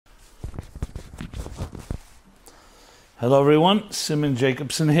Hello everyone, Simon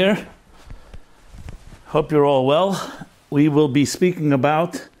Jacobson here. Hope you're all well. We will be speaking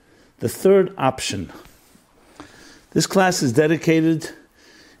about the third option. This class is dedicated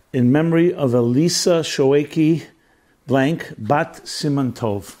in memory of Elisa Shoeki blank Bat Siman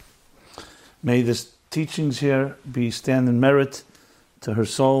Tov. May the teachings here be stand in merit to her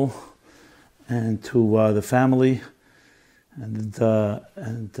soul and to the family and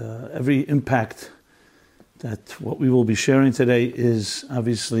every impact that what we will be sharing today is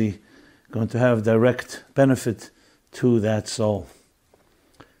obviously going to have direct benefit to that soul.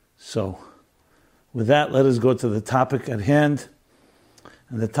 So, with that, let us go to the topic at hand.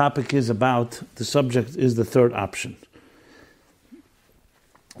 And the topic is about, the subject is the third option.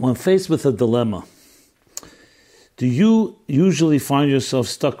 When faced with a dilemma, do you usually find yourself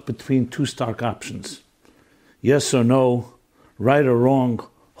stuck between two stark options? Yes or no, right or wrong,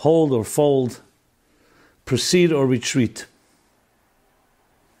 hold or fold, proceed or retreat?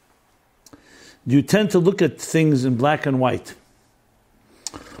 Do you tend to look at things in black and white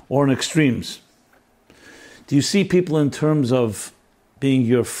or in extremes? Do you see people in terms of being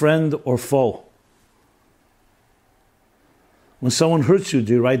your friend or foe? When someone hurts you,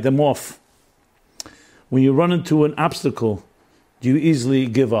 do you write them off? When you run into an obstacle, do you easily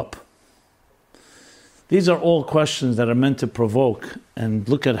give up? These are all questions that are meant to provoke and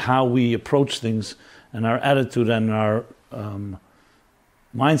look at how we approach things and our attitude and our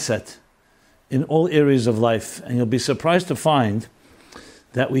mindset in all areas of life. And you'll be surprised to find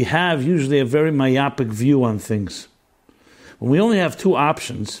that we have usually a very myopic view on things. When we only have two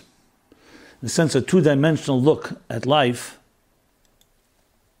options, in the sense of two-dimensional look at life,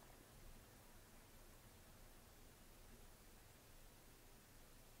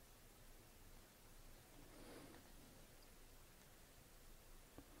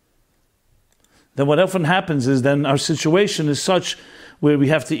 then what often happens is then our situation is such where we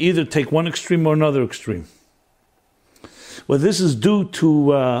have to either take one extreme or another extreme. Whether this is due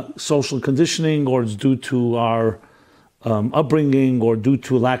to social conditioning or it's due to our upbringing or due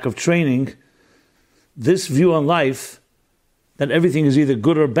to lack of training, this view on life, that everything is either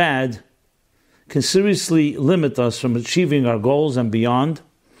good or bad, can seriously limit us from achieving our goals and beyond,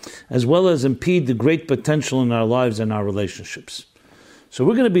 as well as impede the great potential in our lives and our relationships. So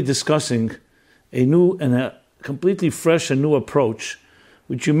we're going to be discussing a new and a completely fresh and new approach,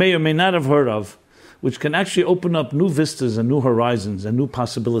 which you may or may not have heard of, which can actually open up new vistas and new horizons and new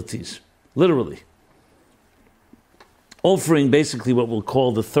possibilities, literally. Offering basically what we'll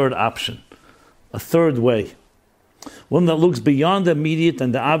call the third option, a third way. One that looks beyond the immediate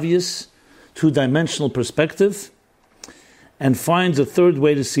and the obvious, two-dimensional perspective, and finds a third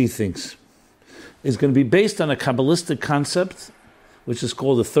way to see things. It's going to be based on a Kabbalistic concept, which is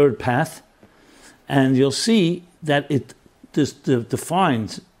called the third path. And you'll see that it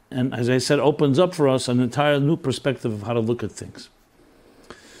defines, and as I said, opens up for us an entire new perspective of how to look at things.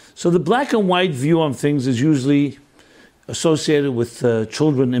 So the black and white view on things is usually associated with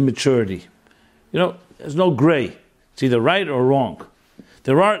children immaturity. You know, there's no gray. It's either right or wrong.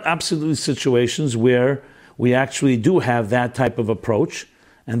 There are absolutely situations where we actually do have that type of approach,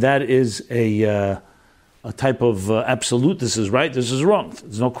 and that is a type of absolute, this is right, this is wrong.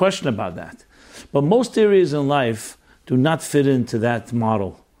 There's no question about that. But most areas in life do not fit into that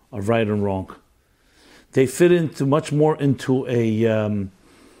model of right and wrong. They fit into much more into the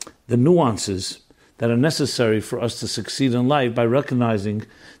nuances that are necessary for us to succeed in life by recognizing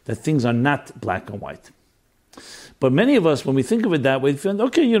that things are not black and white. But many of us, when we think of it that way, we feel,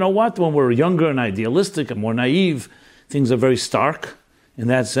 okay, you know what, when we're younger and idealistic and more naive, things are very stark in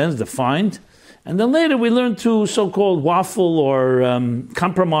that sense, defined. And then later we learn to so-called waffle or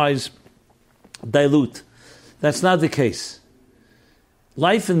compromise, dilute. That's not the case.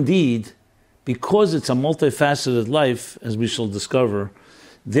 Life indeed, because it's a multifaceted life, as we shall discover,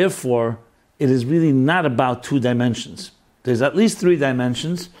 therefore, it is really not about two dimensions. There's at least three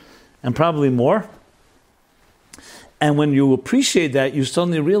dimensions, and probably more. And when you appreciate that, you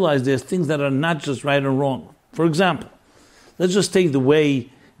suddenly realize there's things that are not just right and wrong. For example, let's just take the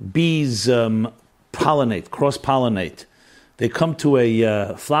way bees pollinate, cross-pollinate. They come to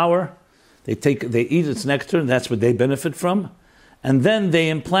a flower, they eat its nectar, and that's what they benefit from. And then they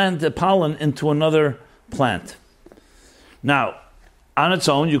implant the pollen into another plant. Now, on its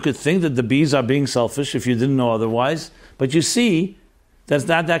own, you could think that the bees are being selfish if you didn't know otherwise. But you see, that's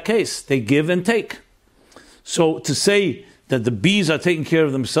not that case. They give and take. So to say that the bees are taking care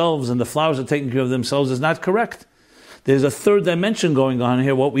of themselves and the flowers are taking care of themselves is not correct. There's a third dimension going on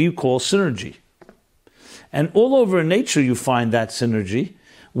here, what we call synergy. And all over in nature you find that synergy,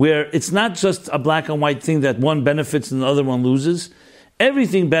 where it's not just a black and white thing that one benefits and the other one loses.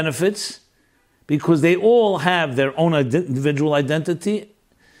 Everything benefits because they all have their own individual identity.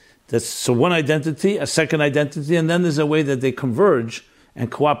 So one identity, a second identity, and then there's a way that they converge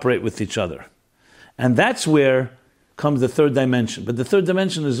and cooperate with each other. And that's where comes the third dimension. But the third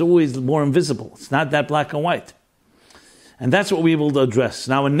dimension is always more invisible. It's not that black and white. And that's what we will address.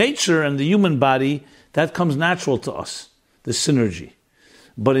 Now in nature and the human body, that comes natural to us, the synergy.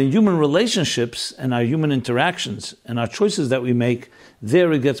 But in human relationships and our human interactions and our choices that we make,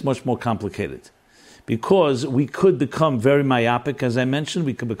 there it gets much more complicated. Because we could become very myopic, as I mentioned,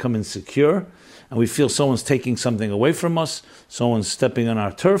 we could become insecure, and we feel someone's taking something away from us, someone's stepping on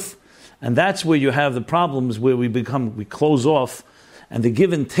our turf, and that's where you have the problems where we close off, and the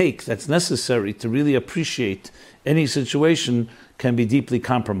give and take that's necessary to really appreciate any situation can be deeply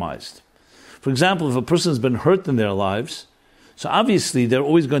compromised. For example, if a person's been hurt in their lives, so obviously they're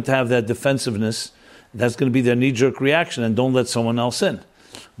always going to have that defensiveness, that's going to be their knee-jerk reaction, and don't let someone else in.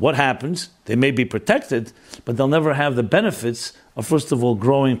 What happens? They may be protected, but they'll never have the benefits of, first of all,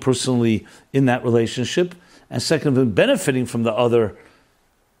 growing personally in that relationship, and second of all, benefiting from the other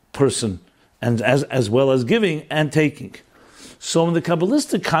person, and as well as giving and taking. So in the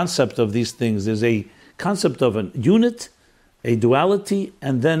Kabbalistic concept of these things, there's a concept of a unit, a duality,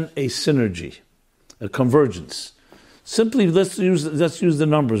 and then a synergy, a convergence. Simply, let's use the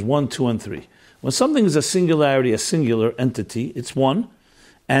numbers 1, 2, and 3. When something is a singularity, a singular entity, it's one,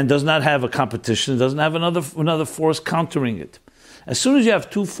 and does not have a competition, doesn't have another force countering it. As soon as you have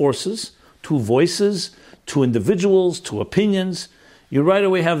two forces, two voices, two individuals, two opinions, you right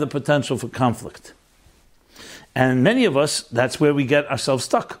away have the potential for conflict. And many of us, that's where we get ourselves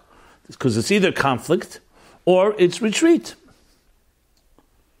stuck. Because it's either conflict or it's retreat.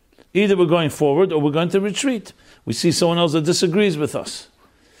 Either we're going forward or we're going to retreat. We see someone else that disagrees with us.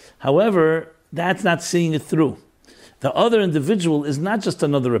 However, that's not seeing it through. The other individual is not just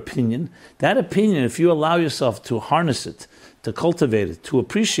another opinion. That opinion, if you allow yourself to harness it, to cultivate it, to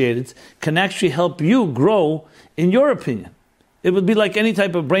appreciate it, can actually help you grow in your opinion. It would be like any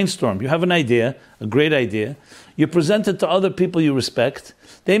type of brainstorm. You have an idea, a great idea. You present it to other people you respect.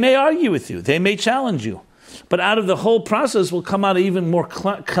 They may argue with you. They may challenge you. But out of the whole process will come out an even more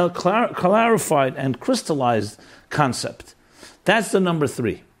clarified and crystallized concept. That's the number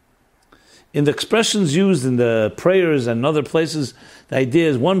 3. In the expressions used in the prayers and other places, the idea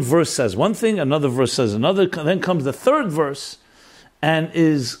is one verse says one thing, another verse says another, then comes the third verse and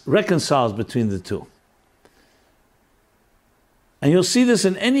is reconciled between the two. And you'll see this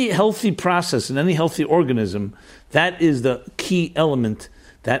in any healthy process, in any healthy organism. That is the key element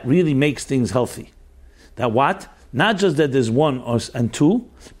that really makes things healthy. That what? Not just that there's 1 and 2,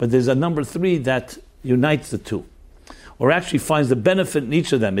 but there's a number 3 that unites the two, or actually finds the benefit in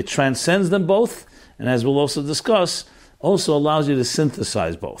each of them. It transcends them both, and as we'll also discuss, also allows you to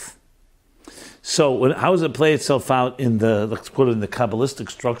synthesize both. So how does it play itself out in the, let's put it in the Kabbalistic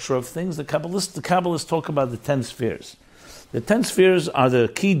structure of things? The Kabbalists talk about the 10 spheres. The 10 spheres are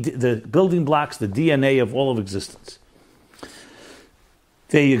the key, the building blocks, the DNA of all of existence.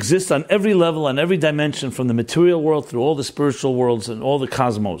 They exist on every level, on every dimension, from the material world through all the spiritual worlds and all the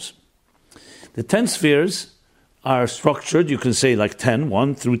cosmos. The 10 spheres are structured, you can say like 10,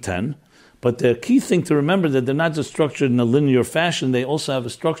 1 through 10, but the key thing to remember that they're not just structured in a linear fashion, they also have a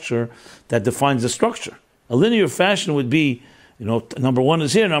structure that defines the structure. A linear fashion would be, number 1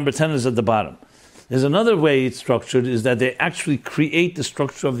 is here, number 10 is at the bottom. There's another way it's structured, is that they actually create the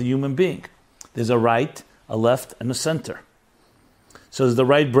structure of the human being. There's a right, a left, and a center. So there's the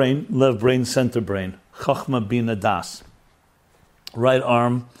right brain, left brain, center brain. Chachma, Bina, Das. Right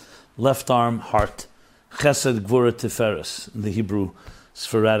arm, left arm, heart. Chesed, Gvura, Tiferes, in the Hebrew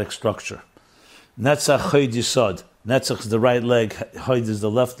spherotic structure. Netzach, Chod, Yesod. Netzach is the right leg, Chod is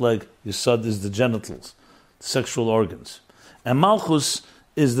the left leg, Yesod is the genitals, the sexual organs. And Malchus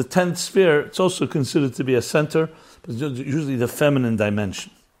is the 10th sphere. It's also considered to be a center, but it's usually the feminine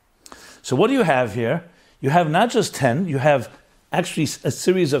dimension. So what do you have here? You have not just 10, you have actually a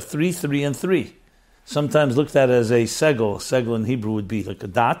series of 3, 3, and 3. Sometimes looked at as a segel. Segel in Hebrew would be like a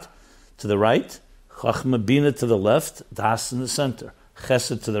dot to the right, Chachma Bina to the left, Das in the center.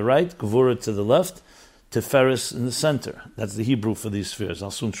 Chesed to the right, Gvura to the left, Tiferes in the center. That's the Hebrew for these spheres.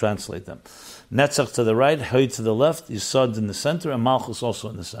 I'll soon translate them. Netzach to the right, Hod to the left, Yesod in the center, and Malchus also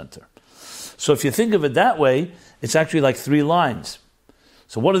in the center. So if you think of it that way, it's actually like 3 lines.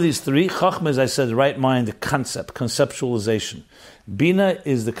 So what are these 3? Chachma, as I said, the right mind, the concept, conceptualization. Bina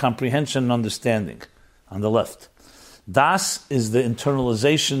is the comprehension and understanding on the left. Das is the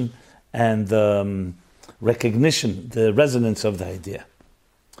internalization and the recognition, the resonance of the idea.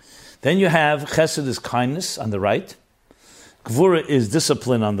 Then you have chesed is kindness on the right. Gvura is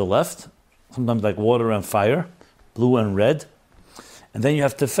discipline on the left, sometimes like water and fire, blue and red. And then you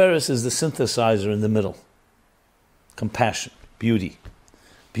have Tiferes is the synthesizer in the middle. Compassion, beauty.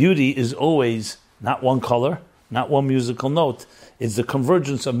 Beauty is always not one color, not one musical note. It's the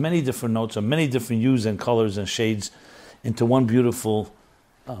convergence of many different notes, of many different hues and colors and shades into one beautiful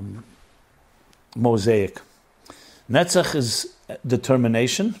mosaic. Netzach is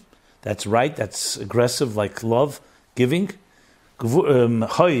determination. That's right, that's aggressive, like love, giving.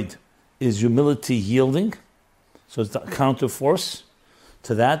 Chayid is humility, yielding. So it's the counter force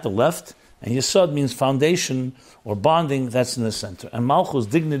to that, the left. And Yesod means foundation or bonding, that's in the center. And Malchus,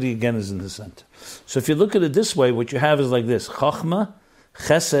 dignity, again, is in the center. So if you look at it this way, what you have is like this. Chachma,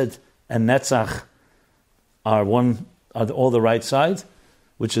 Chesed, and Netzach are all the right side,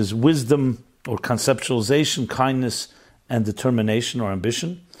 which is wisdom or conceptualization, kindness, and determination or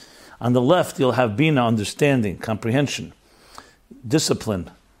ambition. On the left, you'll have Bina, understanding, comprehension,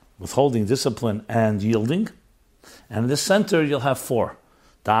 discipline, withholding discipline, and yielding. And in the center, you'll have 4.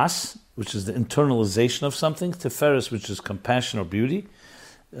 Das, which is the internalization of something, Tiferes, which is compassion or beauty,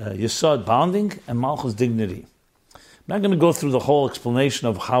 Yesod, bounding, and Malchus, dignity. I'm not going to go through the whole explanation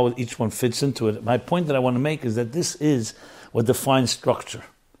of how each one fits into it. My point that I want to make is that this is what defines structure.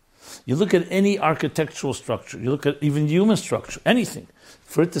 You look at any architectural structure, you look at even human structure, anything.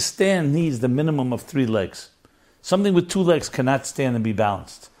 For it to stand needs the minimum of 3 legs. Something with 2 legs cannot stand and be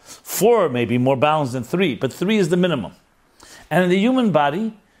balanced. 4 may be more balanced than 3, but 3 is the minimum. And in the human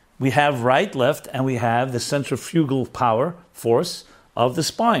body, we have right, left, and we have the centrifugal power, force, of the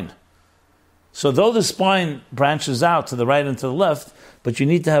spine. So though the spine branches out to the right and to the left, but you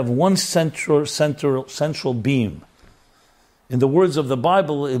need to have one central beam. In the words of the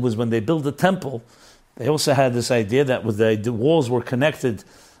Bible, it was when they built the temple, they also had this idea that the walls were connected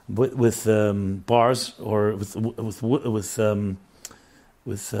with bars or with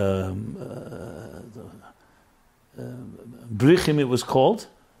brichim, it was called,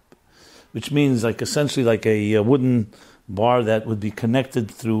 which means like essentially like a wooden bar that would be connected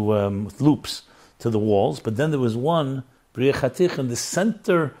through with loops to the walls. But then there was one briachatich, and the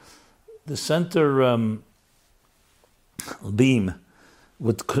center beam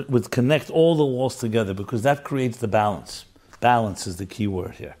would connect all the walls together, because that creates the balance. Balance is the key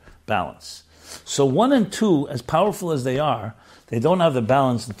word here. Balance. So 1 and 2, as powerful as they are, they don't have the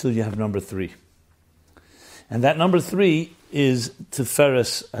balance until you have number 3. And that number 3 is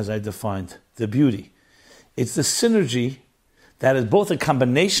Tiferes, as I defined, the beauty. It's the synergy that is both a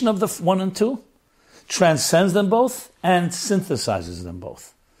combination of the 1 and 2, transcends them both, and synthesizes them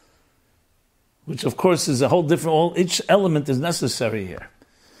both. Which, of course, is a whole different... each element is necessary here.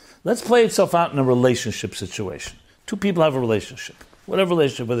 Let's play itself out in a relationship situation. 2 people have a relationship. Whatever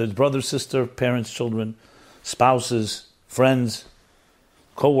relationship, whether it's brother, sister, parents, children, spouses, friends,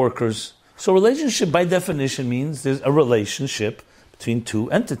 co-workers. So relationship, by definition, means there's a relationship between 2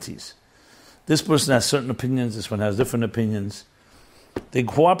 entities. This person has certain opinions, this one has different opinions. They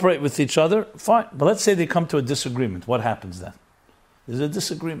cooperate with each other, fine. But let's say they come to a disagreement. What happens then? There's a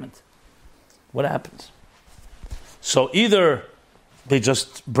disagreement. What happens? So either they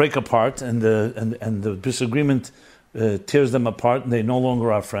just break apart and the disagreement tears them apart and they no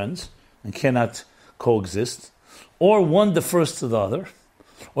longer are friends and cannot coexist, or one defers to the other,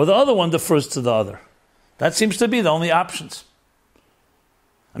 or the other one defers to the other. That seems to be the only options.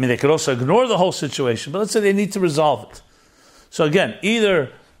 I mean, they could also ignore the whole situation, but let's say they need to resolve it. So again,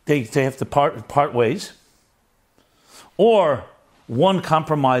 either they have to part ways, or one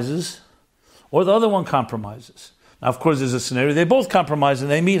compromises, or the other one compromises. Now, of course, there's a scenario they both compromise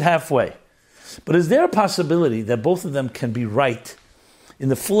and they meet halfway. But is there a possibility that both of them can be right in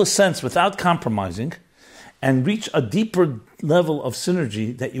the fullest sense without compromising and reach a deeper level of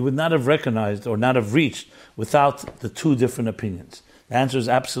synergy that you would not have recognized or not have reached without the 2 different opinions? The answer is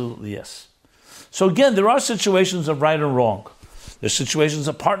absolutely yes. So again, there are situations of right and wrong. There's situations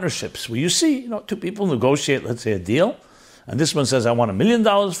of partnerships where you see, 2 people negotiate, let's say, a deal, and this one says, I want $1 million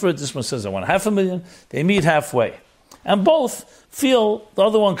for it, this one says, I want $500,000. They meet halfway. And both feel the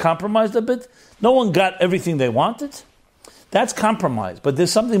other one compromised a bit. No one got everything they wanted. That's compromise. But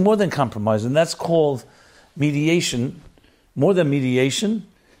there's something more than compromise, and that's called mediation. More than mediation,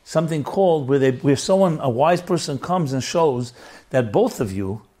 something called where someone, a wise person, comes and shows that both of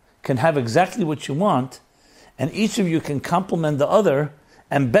you can have exactly what you want, and each of you can complement the other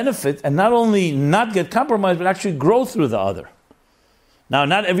and benefit, and not only not get compromised, but actually grow through the other. Now,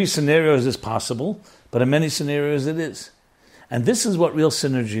 not every scenario is this possible, but in many scenarios it is. And this is what real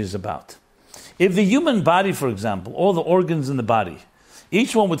synergy is about. If the human body, for example, all the organs in the body,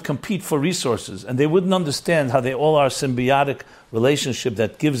 each one would compete for resources, and they wouldn't understand how they all are a symbiotic relationship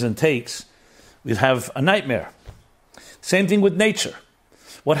that gives and takes, we'd have a nightmare. Same thing with nature.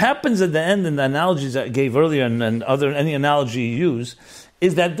 What happens at the end in the analogies I gave earlier and any analogy you use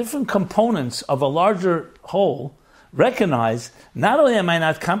is that different components of a larger whole recognize not only am I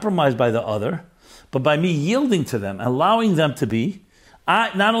not compromised by the other, but by me yielding to them, allowing them to be,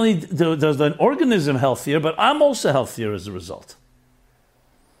 not only does the organism healthier, but I'm also healthier as a result.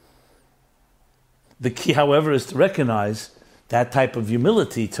 The key, however, is to recognize that type of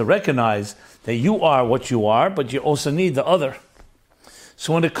humility, to recognize that you are what you are, but you also need the other.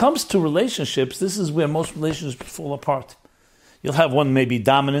 So when it comes to relationships, this is where most relationships fall apart. You'll have one maybe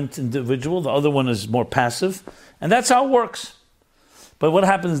dominant individual, the other one is more passive, and that's how it works. But what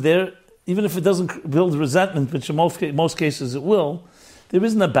happens there, even if it doesn't build resentment, which in most cases it will, there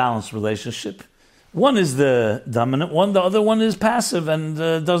isn't a balanced relationship. One is the dominant one, the other one is passive and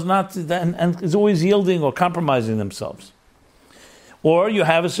does not and is always yielding or compromising themselves. Or you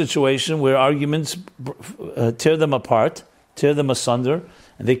have a situation where arguments tear them apart, tear them asunder,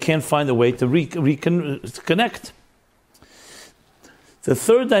 and they can't find a way to reconnect. The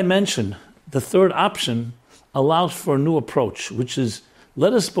third dimension, the third option, allows for a new approach, which is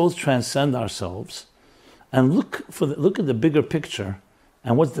let us both transcend ourselves and look at the bigger picture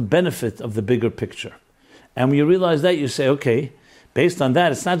and what's the benefit of the bigger picture. And when you realize that, you say, okay, based on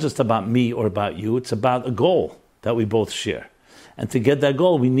that, it's not just about me or about you, it's about a goal that we both share. And to get that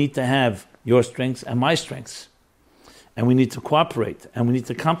goal, we need to have your strengths and my strengths. And we need to cooperate, and we need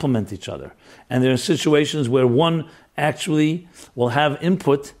to complement each other. And there are situations where one actually will have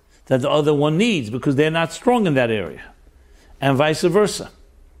input that the other one needs because they're not strong in that area, and vice versa.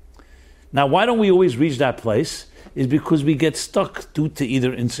 Now, why don't we always reach that place? Is because we get stuck due to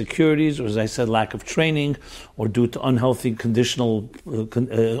either insecurities, or as I said, lack of training, or due to unhealthy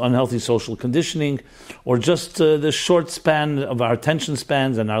social conditioning, or just the short span of our attention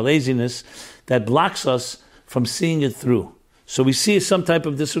spans and our laziness that blocks us from seeing it through. So we see some type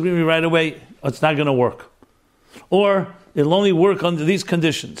of disagreement right away, it's not going to work. Or it'll only work under these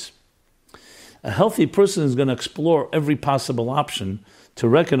conditions. A healthy person is going to explore every possible option to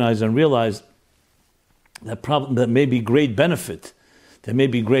recognize and realize that may be great benefit. There may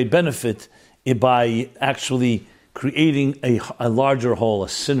be great benefit by actually creating a larger whole, a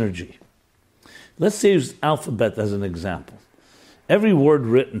synergy. Let's use alphabet as an example. Every word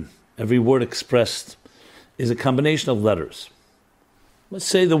written, every word expressed is a combination of letters. Let's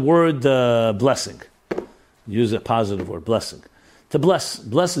say the word blessing. Use a positive word, blessing. To bless.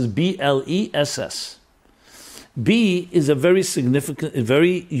 Bless is B-L-E-S-S. B is a very significant, a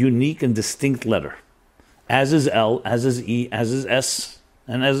very unique and distinct letter. As is L, as is E, as is S,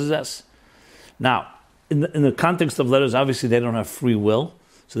 and as is S. Now, in the context of letters, obviously they don't have free will,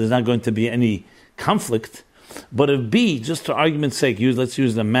 so there's not going to be any conflict. But if B, just for argument's sake, let's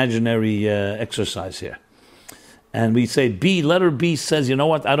use an imaginary exercise here. And we say B, letter B says, you know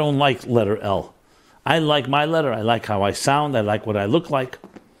what, I don't like letter L. I like my letter, I like how I sound, I like what I look like.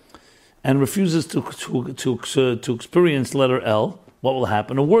 And refuses to experience letter L, what will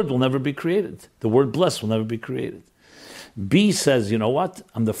happen? A word will never be created. The word bless will never be created. B says, you know what,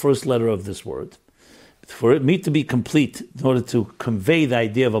 I'm the first letter of this word. For me to be complete, in order to convey the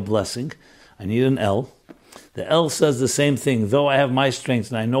idea of a blessing, I need an L. The L says the same thing. Though I have my strengths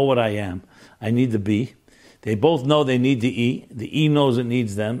and I know what I am, I need the B. They both know they need the E. The E knows it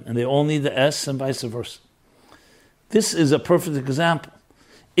needs them. And they all need the S and vice versa. This is a perfect example.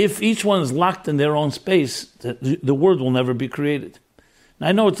 If each one is locked in their own space, the word will never be created. Now,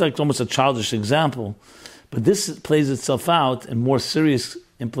 I know it's like almost a childish example, but this plays itself out in more serious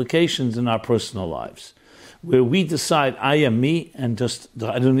implications in our personal lives, where we decide I am me, and just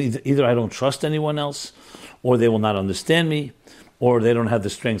either I don't trust anyone else, or they will not understand me, or they don't have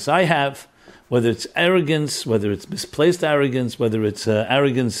the strengths I have. Whether it's arrogance, whether it's misplaced arrogance, whether it's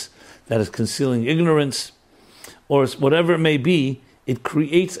arrogance that is concealing ignorance, or whatever it may be, it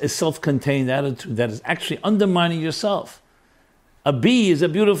creates a self-contained attitude that is actually undermining yourself. A B is a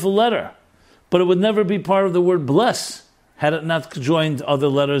beautiful letter, but it would never be part of the word bless had it not joined other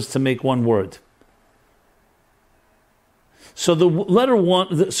letters to make one word. So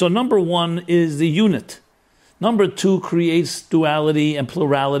number one is the unit. Number two creates duality and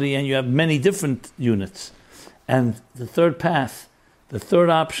plurality, and you have many different units. And the third path, the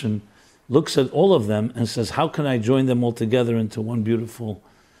third option, looks at all of them and says, how can I join them all together into one beautiful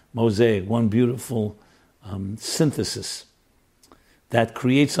mosaic, one beautiful synthesis that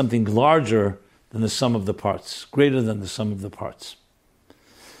creates something larger than the sum of the parts, greater than the sum of the parts.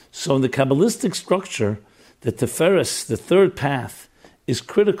 So in the Kabbalistic structure, the Tiferes, the third path, is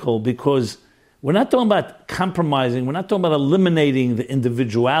critical because we're not talking about compromising, we're not talking about eliminating the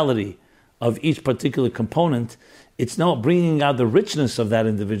individuality of each particular component. It's now bringing out the richness of that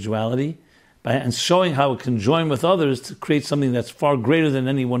individuality and showing how it can join with others to create something that's far greater than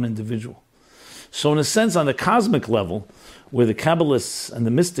any one individual. So in a sense, on the cosmic level, where the Kabbalists and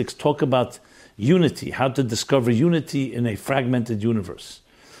the mystics talk about unity, how to discover unity in a fragmented universe,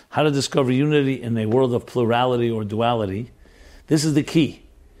 how to discover unity in a world of plurality or duality, this is the key.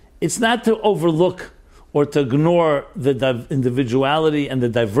 It's not to overlook or to ignore the individuality and the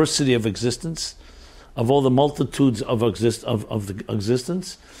diversity of existence, of all the multitudes of the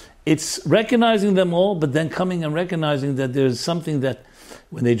existence. It's recognizing them all, but then coming and recognizing that there's something that,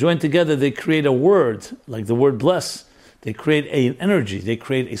 when they join together, they create a word, like the word bless. They create an energy, they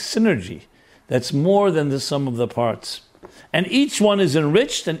create a synergy that's more than the sum of the parts. And each one is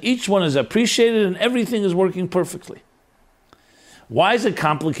enriched, and each one is appreciated, and everything is working perfectly. Why is it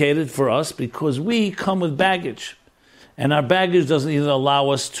complicated for us? Because we come with baggage. And our baggage doesn't even allow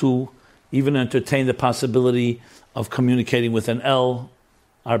us to even entertain the possibility of communicating with an L.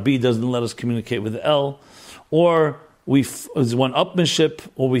 Our B doesn't let us communicate with the L. Or there's one upmanship,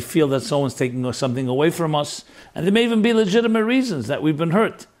 or we feel that someone's taking something away from us. And there may even be legitimate reasons that we've been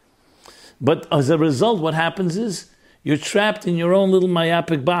hurt. But as a result, what happens is you're trapped in your own little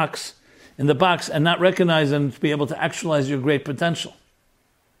myopic box, in the box, and not recognize and be able to actualize your great potential.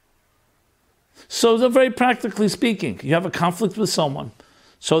 So very practically speaking, you have a conflict with someone.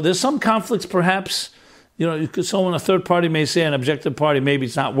 So there's some conflicts perhaps, a third party may say, an objective party, maybe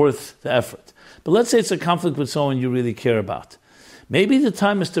it's not worth the effort. But let's say it's a conflict with someone you really care about. Maybe the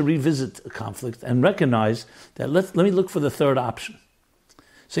time is to revisit a conflict and recognize that let me look for the third option.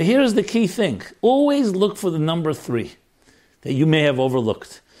 So here's the key thing. Always look for the number 3 that you may have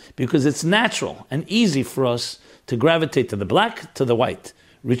overlooked, because it's natural and easy for us to gravitate to the black, to the white.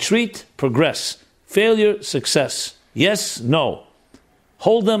 Retreat, progress. Failure, success. Yes, no.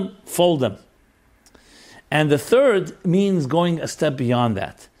 Hold them, fold them. And the third means going a step beyond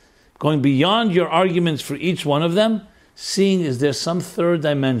that. Going beyond your arguments for each one of them, seeing is there some third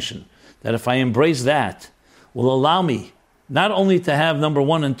dimension that if I embrace that, will allow me not only to have number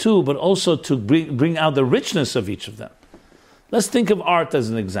 1 and 2, but also to bring out the richness of each of them. Let's think of art as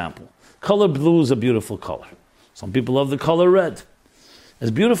an example. Color blue is a beautiful color. Some people love the color red.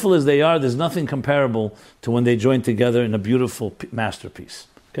 As beautiful as they are, there's nothing comparable to when they join together in a beautiful masterpiece.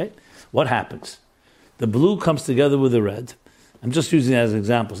 Okay? What happens? The blue comes together with the red. I'm just using it as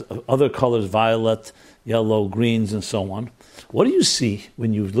examples. Other colors, violet, yellow, greens, and so on. What do you see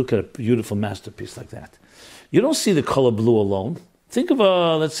when you look at a beautiful masterpiece like that? You don't see the color blue alone. Think of,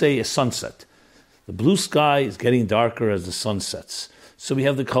 let's say, a sunset. The blue sky is getting darker as the sun sets. So we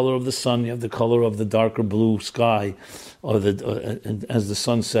have the color of the sun, you have the color of the darker blue sky as the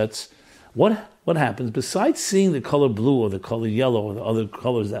sun sets. What happens? Besides seeing the color blue or the color yellow or the other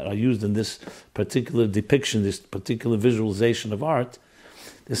colors that are used in this particular depiction, this particular visualization of art,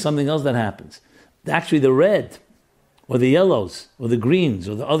 there's something else that happens. Actually, the red or the yellows or the greens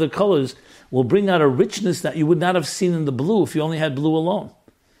or the other colors will bring out a richness that you would not have seen in the blue if you only had blue alone.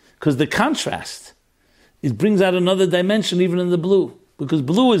 Because the contrast, it brings out another dimension even in the blue. Because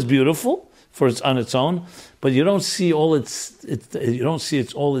blue is beautiful on its own, but you don't see all its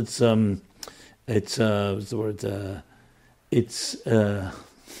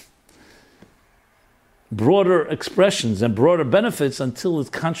broader expressions and broader benefits until it's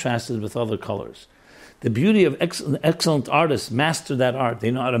contrasted with other colors. The beauty of excellent artists master that art.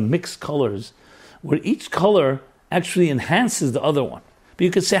 They know how to mix colors, where each color actually enhances the other one. But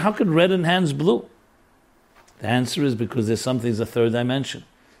you could say, how could red enhance blue? The answer is because there's a third dimension.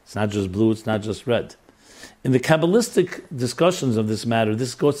 It's not just blue, it's not just red. In the Kabbalistic discussions of this matter,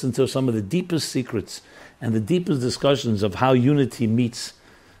 this goes into some of the deepest secrets and the deepest discussions of how unity meets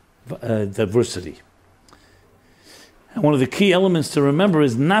diversity. And one of the key elements to remember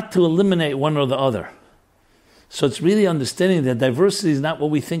is not to eliminate one or the other. So it's really understanding that diversity is not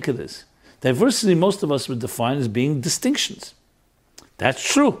what we think it is. Diversity, most of us would define as being distinctions. That's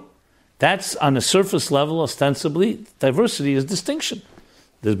true. That's on a surface level, ostensibly, diversity is distinction.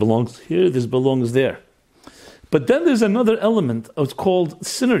 This belongs here, this belongs there. But then there's another element, it's called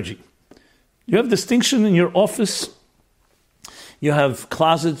synergy. You have distinction in your office, you have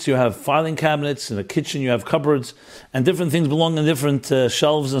closets, you have filing cabinets, in a kitchen you have cupboards, and different things belong in different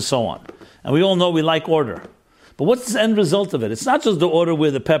shelves and so on. And we all know we like order. But what's the end result of it? It's not just the order where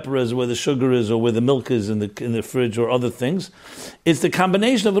the pepper is, where the sugar is, or where the milk is in the fridge or other things. It's the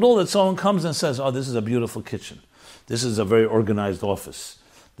combination of it all that someone comes and says, oh, this is a beautiful kitchen. This is a very organized office.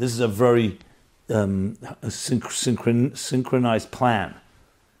 This is a very a synchronized plan.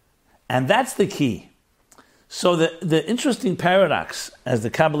 And that's the key. So the interesting paradox, as the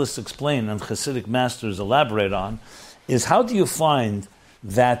Kabbalists explain and Hasidic masters elaborate on, is how do you find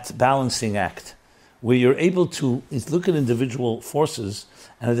that balancing act where you're able to look at individual forces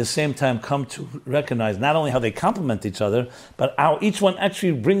and at the same time come to recognize not only how they complement each other, but how each one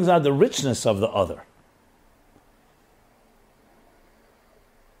actually brings out the richness of the other.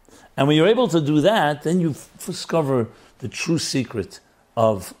 And when you're able to do that, then you discover the true secret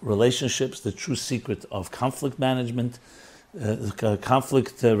of relationships, the true secret of conflict management,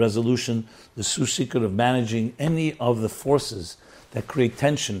 conflict resolution, the true secret of managing any of the forces that create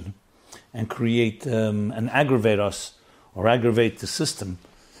tension and create and aggravate us or aggravate the system,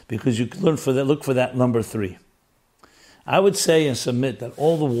 because you can look for that number 3. I would say and submit that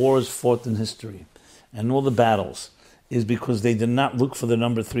all the wars fought in history and all the battles is because they did not look for the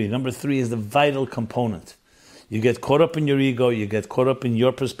number 3. Number 3 is the vital component. You get caught up in your ego, you get caught up in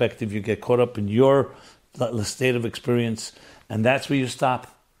your perspective, you get caught up in your state of experience, and that's where you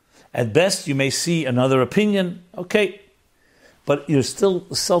stop. At best, you may see another opinion, okay, but you're still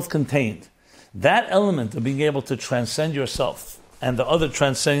self-contained. That element of being able to transcend yourself and the other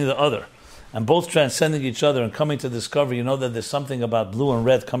transcending the other, and both transcending each other and coming to discover, you know, that there's something about blue and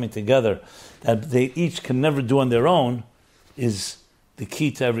red coming together that they each can never do on their own, is the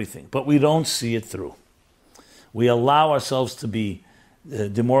key to everything. But we don't see it through. We allow ourselves to be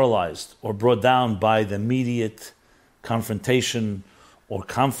demoralized or brought down by the immediate confrontation or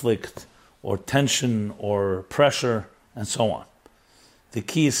conflict or tension or pressure and so on. The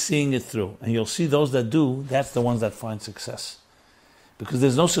key is seeing it through. And you'll see those that do, that's the ones that find success. Because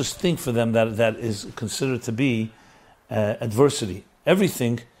there's no such thing for them that is considered to be adversity.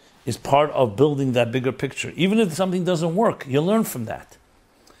 Everything is part of building that bigger picture. Even if something doesn't work, you learn from that.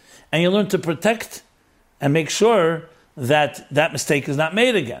 And you learn to protect and make sure that that mistake is not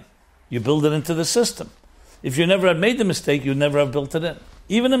made again. You build it into the system. If you never had made the mistake, you'd never have built it in.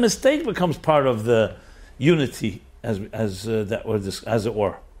 Even a mistake becomes part of the unity, as it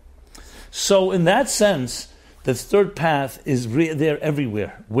were. So in that sense, the third path is there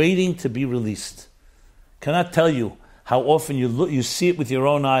everywhere, waiting to be released. Cannot tell you how often you see it with your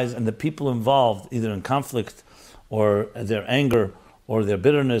own eyes, and the people involved, either in conflict or their anger or their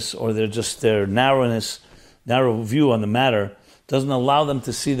bitterness or their narrow view on the matter, doesn't allow them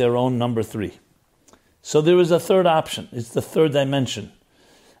to see their own number 3. So there is a third option. It's the third dimension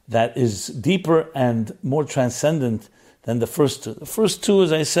that is deeper and more transcendent than the first two. The first two,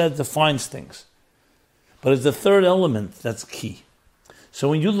 as I said, defines things. But it's the third element that's key. So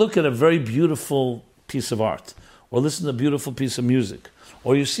when you look at a very beautiful piece of art, or listen to a beautiful piece of music,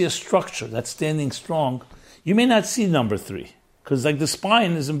 or you see a structure that's standing strong, you may not see number 3, because like the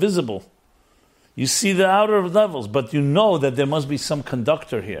spine is invisible. You see the outer levels, but you know that there must be some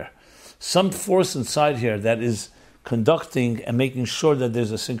conductor here, some force inside here that is conducting and making sure that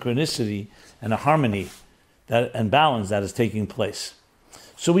there's a synchronicity and a harmony and balance that is taking place.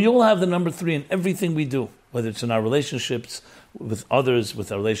 So we all have the number 3 in everything we do, whether it's in our relationships with others,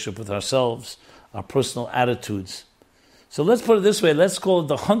 with our relationship with ourselves, our personal attitudes. So let's put it this way, let's call it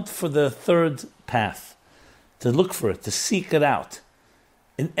the hunt for the third path, to look for it, to seek it out.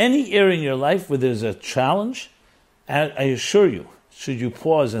 In any area in your life where there's a challenge, I assure you, should you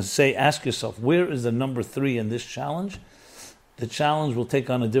pause and ask yourself, where is the number 3 in this challenge? The challenge will take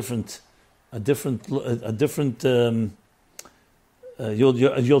on you'll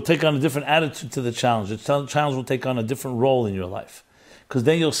take on a different attitude to the challenge. The challenge will take on a different role in your life, because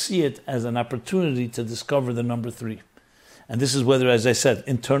then you'll see it as an opportunity to discover the number 3. And this is whether, as I said,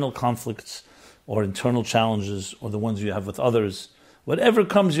 internal conflicts or internal challenges or the ones you have with others, whatever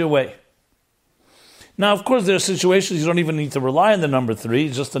comes your way. Now, of course, there are situations you don't even need to rely on the number 3.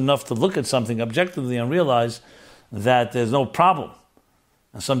 It's just enough to look at something objectively and realize that there's no problem.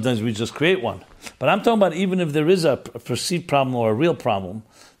 And sometimes we just create one. But I'm talking about even if there is a perceived problem or a real problem,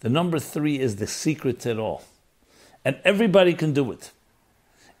 the number 3 is the secret to it all. And everybody can do it.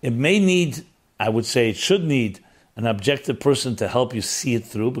 It may need, I would say it should need, an objective person to help you see it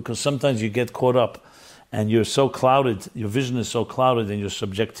through, because sometimes you get caught up and you're so clouded, your vision is so clouded, and your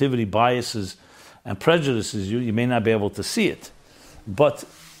subjectivity biases and prejudices you may not be able to see it. But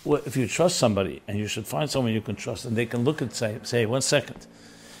if you trust somebody, and you should find someone you can trust, and they can look and say, 1 second,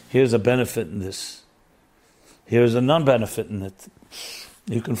 here's a benefit in this. Here's a non-benefit in it.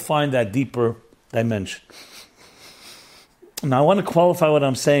 You can find that deeper dimension. Now, I want to qualify what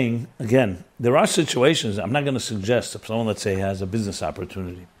I'm saying. Again, there are situations, I'm not going to suggest, if someone, let's say, has a business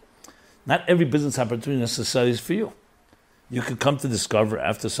opportunity. Not every business opportunity necessarily is for you. you could come to discover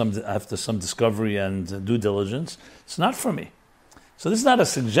after some discovery and due diligence, it's not for me. So this is not a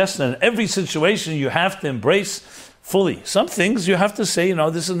suggestion. In every situation you have to embrace fully. Some things you have to say,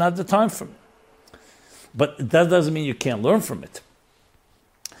 this is not the time for me. But that doesn't mean you can't learn from it.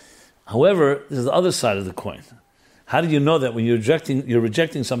 However, there's the other side of the coin. How do you know that when you're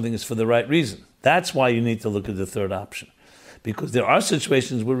rejecting something is for the right reason? That's why you need to look at the third option. Because there are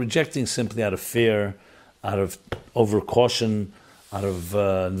situations we're rejecting simply out of fear, out of overcaution, out of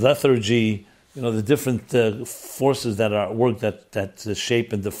lethargy, the different forces that are at work that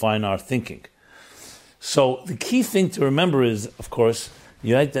shape and define our thinking. So the key thing to remember is, of course,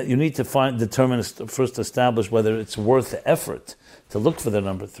 you need to first establish whether it's worth the effort to look for the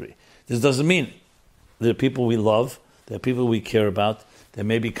number 3. This doesn't mean there are people we love, there are people we care about, there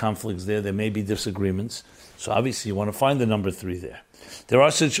may be conflicts there may be disagreements. So obviously you want to find the number 3 there. There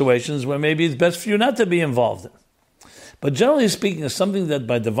are situations where maybe it's best for you not to be involved in. But generally speaking, it's something that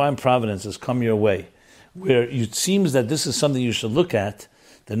by divine providence has come your way, where it seems that this is something you should look at.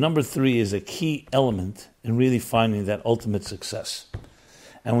 The number 3 is a key element in really finding that ultimate success.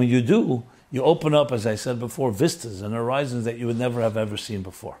 And when you do, you open up, as I said before, vistas and horizons that you would never have ever seen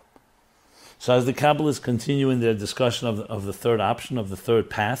before. So as the Kabbalists continue in their discussion of the third option, of the third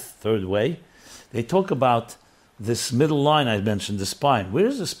path, third way, they talk about this middle line I mentioned, the spine. Where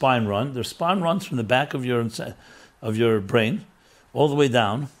does the spine run? The spine runs from the back of your brain all the way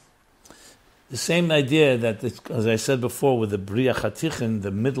down. The same idea that, as I said before, with the Bria Chatichin,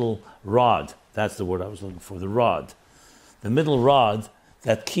 the middle rod, that's the word I was looking for, the rod. The middle rod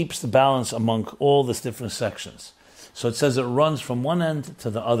that keeps the balance among all these different sections. So it says it runs from one end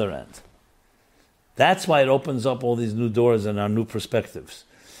to the other end. That's why it opens up all these new doors and our new perspectives.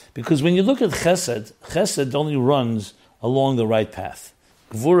 Because when you look at Chesed only runs along the right path.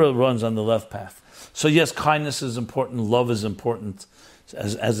 Gvura runs on the left path. So yes, kindness is important, love is important,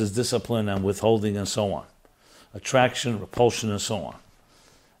 as is discipline and withholding and so on. Attraction, repulsion and so on.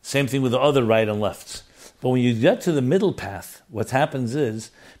 Same thing with the other right and lefts. But when you get to the middle path, what happens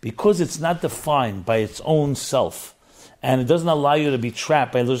is, because it's not defined by its own self, and it doesn't allow you to be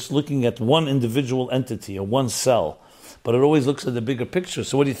trapped by just looking at one individual entity or one cell, but it always looks at the bigger picture.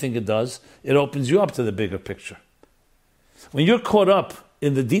 So what do you think it does? It opens you up to the bigger picture. When you're caught up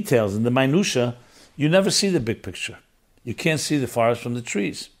in the details, in the minutia, you never see the big picture. You can't see the forest from the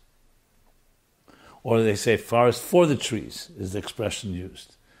trees. Or they say forest for the trees is the expression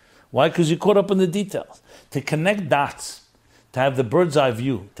used. Why? Because you're caught up in the details. To connect dots, to have the bird's eye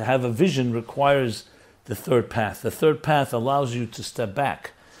view, to have a vision requires the third path. The third path allows you to step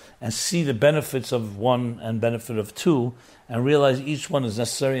back and see the benefits of one and benefit of two, and realize each one is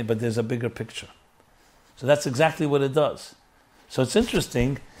necessary, but there's a bigger picture. So that's exactly what it does. So it's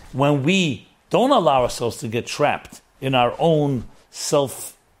interesting, when we don't allow ourselves to get trapped in our own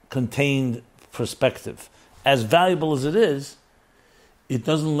self-contained perspective, as valuable as it is, it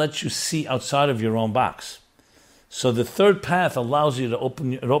doesn't let you see outside of your own box. So the third path allows you to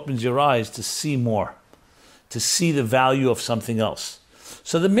opens your eyes to see more, to see the value of something else.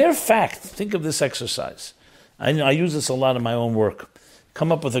 So the mere fact, think of this exercise. I use this a lot in my own work.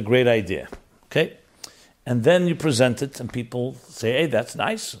 Come up with a great idea, okay? And then you present it and people say, hey, that's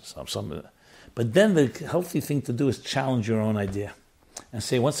nice. But then the healthy thing to do is challenge your own idea. And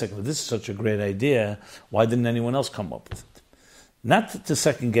say, one second, this is such a great idea. Why didn't anyone else come up with it? Not to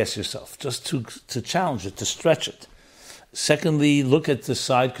second guess yourself, just to challenge it, to stretch it. Secondly, look at the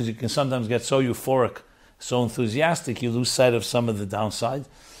side, because you can sometimes get so euphoric, so enthusiastic, you lose sight of some of the downside.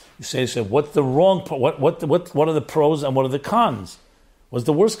 You say, what's the wrong part? What are the pros and what are the cons? What's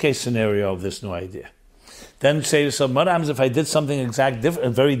the worst case scenario of this new idea? Then say to yourself, what happens if I did something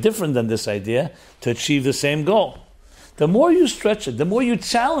very different than this idea to achieve the same goal? The more you stretch it, the more you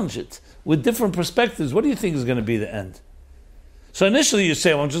challenge it with different perspectives, what do you think is going to be the end? So initially you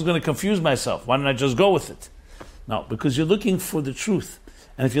say, well, I'm just going to confuse myself. Why don't I just go with it? No, because you're looking for the truth.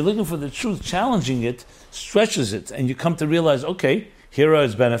 And if you're looking for the truth, challenging it stretches it. And you come to realize, okay, here are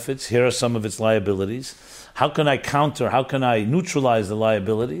its benefits, here are some of its liabilities. How can I counter, how can I neutralize the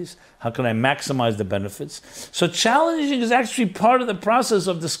liabilities? How can I maximize the benefits? So challenging is actually part of the process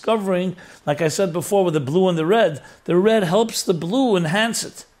of discovering, like I said before with the blue and the red helps the blue enhance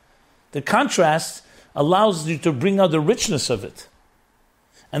it. The contrast allows you to bring out the richness of it.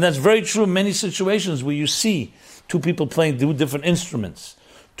 And that's very true in many situations where you see two people playing different instruments,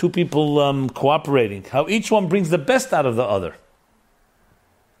 two people cooperating, how each one brings the best out of the other.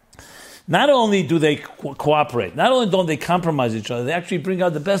 Not only do they cooperate, not only don't they compromise each other, they actually bring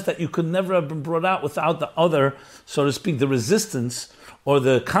out the best that you could never have been brought out without the other, so to speak, the resistance or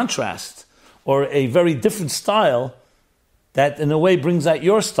the contrast or a very different style that in a way brings out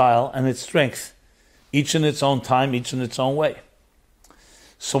your style and its strength, each in its own time, each in its own way.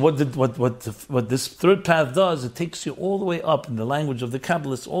 So what this third path does, it takes you all the way up in the language of the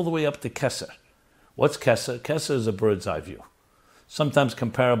Kabbalists, all the way up to Keser. What's Keser? Keser is a bird's eye view, sometimes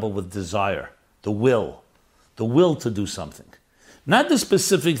comparable with desire, the will to do something. Not the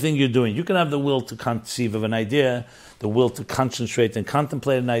specific thing you're doing. You can have the will to conceive of an idea, the will to concentrate and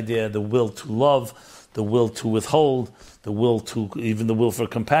contemplate an idea, the will to love, the will to withhold, even the will for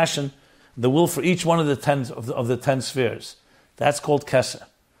compassion, the will for each one of the 10 spheres. That's called Keser.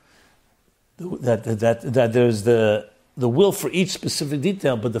 That there's the will for each specific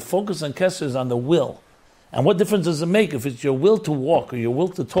detail, but the focus on Keser is on the will. And what difference does it make if it's your will to walk, or your will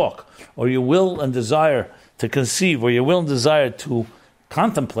to talk, or your will and desire to conceive, or your will and desire to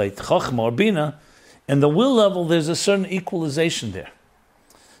contemplate, Chochmah or Bina? In the will level, there's a certain equalization there.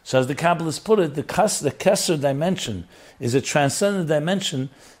 So as the Kabbalists put it, the Keser dimension is a transcendent dimension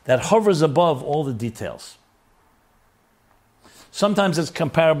that hovers above all the details. Sometimes it's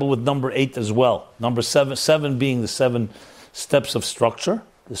comparable with number 8 as well. Number 7 being the 7 steps of structure,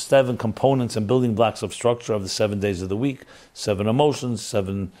 the 7 components and building blocks of structure of the 7 days of the week, 7 emotions,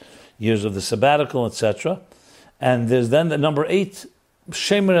 7 years of the sabbatical, etc. And there's then the number 8,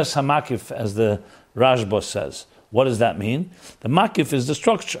 Shemeres HaMakif, as the Rashba says. What does that mean? The Makif is the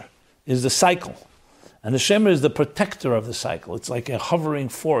structure, is the cycle. And the Shemer is the protector of the cycle. It's like a hovering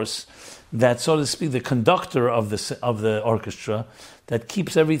force that, so to speak, the conductor of the orchestra that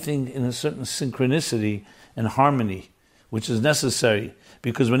keeps everything in a certain synchronicity and harmony, which is necessary,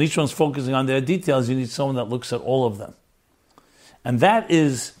 because when each one's focusing on their details, you need someone that looks at all of them. And that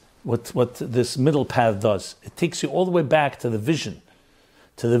is what this middle path does. It takes you all the way back to the vision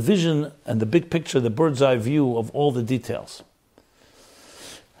and the big picture, the bird's eye view of all the details.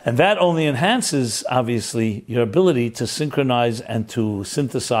 And that only enhances, obviously, your ability to synchronize and to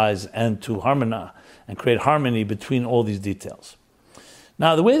synthesize and to harmonize and create harmony between all these details.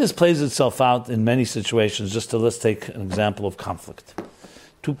 Now, the way this plays itself out in many situations, let's take an example of conflict.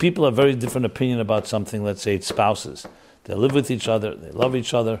 Two people have very different opinion about something, let's say it's spouses. They live with each other, they love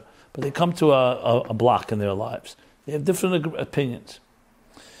each other, but they come to a block in their lives. They have different opinions.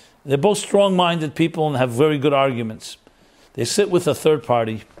 They're both strong-minded people and have very good arguments. They sit with a third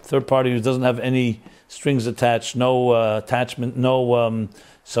party who doesn't have any strings attached, no attachment, no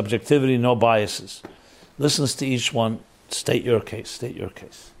subjectivity, no biases. Listens to each one, state your case.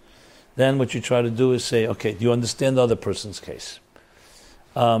 Then what you try to do is say, okay, do you understand the other person's case?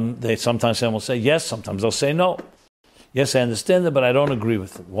 They sometimes will say yes, sometimes they'll say no. Yes, I understand it, but I don't agree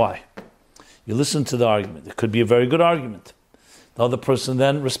with it. Why? You listen to the argument. It could be a very good argument. The other person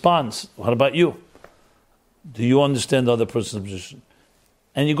then responds, what about you? Do you understand the other person's position?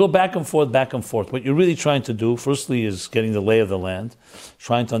 And you go back and forth. What you're really trying to do, firstly, is getting the lay of the land,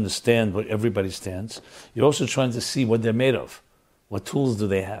 trying to understand what everybody stands. You're also trying to see what they're made of. What tools do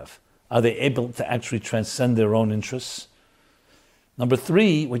they have? Are they able to actually transcend their own interests? Number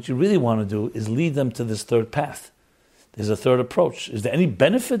 3, what you really want to do is lead them to this third path. There's a third approach. Is there any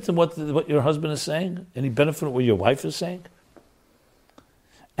benefit in what your husband is saying? Any benefit in what your wife is saying?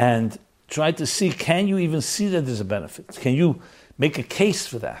 And try to see, can you even see that there's a benefit? Can you make a case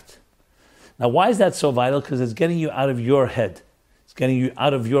for that? Now, why is that so vital? Because it's getting you out of your head. It's getting you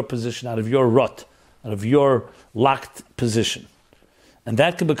out of your position, out of your rut, out of your locked position. And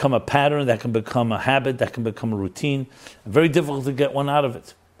that can become a pattern, that can become a habit, that can become a routine. Very difficult to get one out of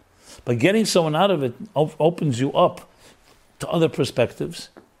it. But getting someone out of it opens you up to other perspectives.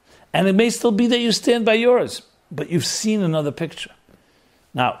 And it may still be that you stand by yours, but you've seen another picture.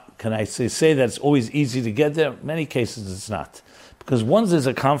 Now, can I say that it's always easy to get there? In many cases it's not. Because once there's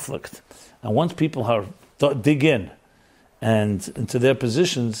a conflict, and once people dig in and into their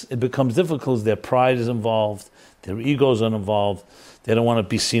positions, it becomes difficult. Their pride is involved, their egos are involved, they don't want to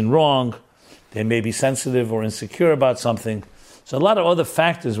be seen wrong, they may be sensitive or insecure about something. So a lot of other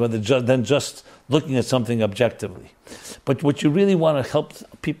factors than just looking at something objectively. But what you really want to help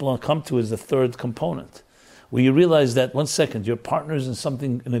people come to is the third component, where you realize that, one second, you're partners in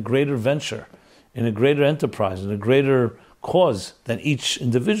something, in a greater venture, in a greater enterprise, in a greater cause than each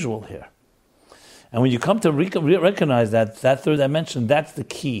individual here. And when you come to recognize that third dimension, that's the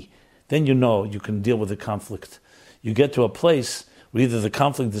key. Then you know you can deal with the conflict. You get to a place where either the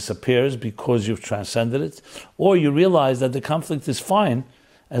conflict disappears because you've transcended it, or you realize that the conflict is fine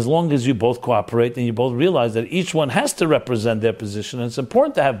as long as you both cooperate and you both realize that each one has to represent their position, and it's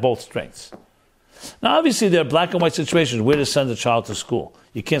important to have both strengths. Now, obviously, there are black and white situations where to send a child to school.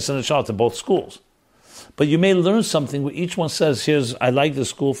 You can't send a child to both schools. But you may learn something where each one says, I like this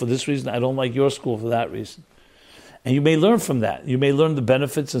school for this reason, I don't like your school for that reason. And you may learn from that. You may learn the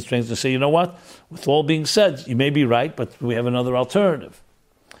benefits and strengths and say, you know what? With all being said, you may be right, but we have another alternative.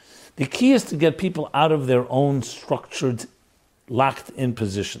 The key is to get people out of their own structured, locked-in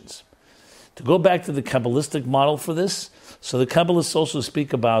positions. To go back to the Kabbalistic model for this, so the Kabbalists also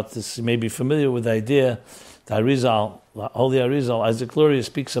speak about this. You may be familiar with the idea. The Arizal, Holy Arizal, Isaac Luria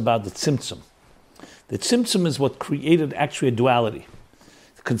speaks about the Tzimtzum. The Tzimtzum is what created actually a duality.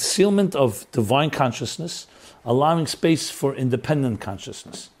 The concealment of divine consciousness, allowing space for independent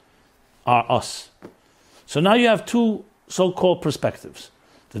consciousness, are us. So now you have two so-called perspectives.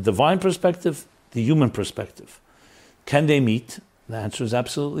 The divine perspective, the human perspective. Can they meet? The answer is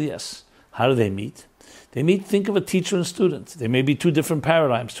absolutely yes. How do they meet? They meet, think of a teacher and student. There may be two different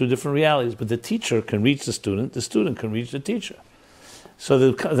paradigms, two different realities, but the teacher can reach the student can reach the teacher. So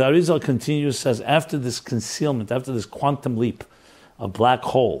the Arizal continues, says, after this concealment, after this quantum leap, a black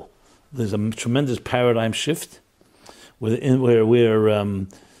hole, there's a tremendous paradigm shift where the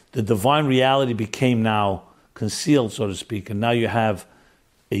divine reality became now concealed, so to speak, and now you have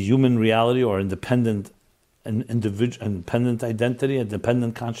a human reality or independent identity, a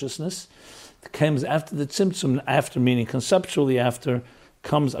dependent consciousness. It comes after the tzimtzum, after meaning conceptually after,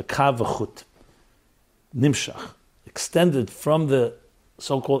 comes a kav v'chut, nimshach, extended from the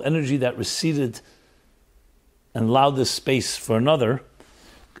so-called energy that receded and allowed this space for another,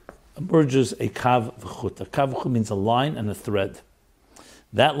 emerges a kav v'chut. A kav v'chut means a line and a thread.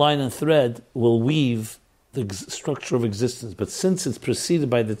 That line and thread will weave the structure of existence, but since it's preceded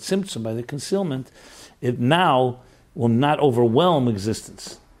by the tzimtzum, by the concealment, it now will not overwhelm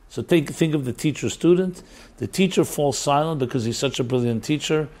existence. So think of the teacher-student. The teacher falls silent because he's such a brilliant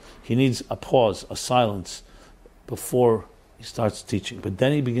teacher. He needs a pause, a silence, before he starts teaching. But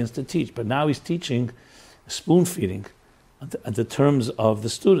then he begins to teach. But now he's teaching spoon-feeding at the terms of the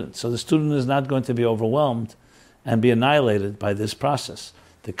student. So the student is not going to be overwhelmed and be annihilated by this process.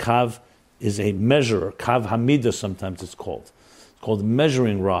 The kav is a measurer. Kav hamida sometimes it's called. It's called the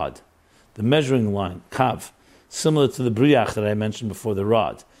measuring rod, the measuring line, kav, similar to the briach that I mentioned before, the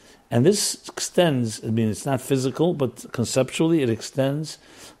rod. And this extends, it's not physical, but conceptually it extends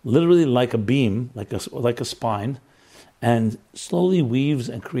literally like a beam, like a spine, and slowly weaves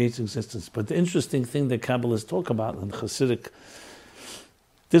and creates existence. But the interesting thing that Kabbalists talk about, and Hasidic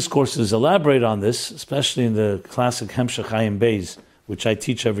discourses elaborate on this, especially in the classic Hemshech Hayim Beis, which I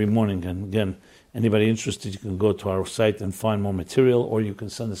teach every morning. And again, anybody interested, you can go to our site and find more material, or you can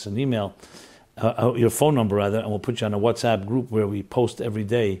send us an email, your phone number rather, and we'll put you on a WhatsApp group where we post every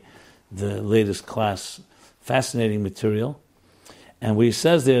day the latest class, fascinating material. And he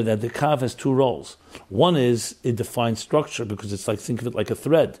says there that the kav has two roles. One is it defines structure because it's like, think of it like a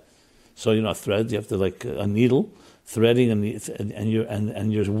thread. So a thread, you have to like a needle, threading, and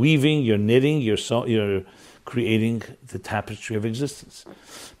you're weaving, you're knitting, you're creating the tapestry of existence.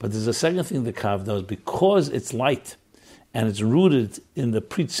 But there's a second thing the kav does, because it's light and it's rooted in the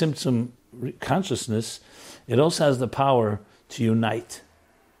pre-tzimtzum consciousness. It also has the power to unite.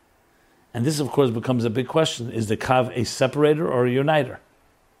 And this, of course, becomes a big question. Is the kav a separator or a uniter?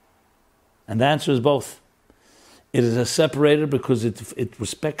 And the answer is both. It is a separator because it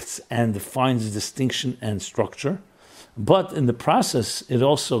respects and defines distinction and structure. But in the process, it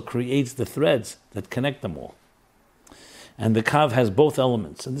also creates the threads that connect them all. And the kav has both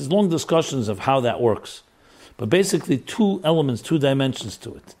elements. And there's long discussions of how that works. But basically, two elements, two dimensions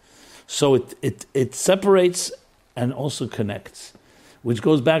to it. So it separates and also connects, which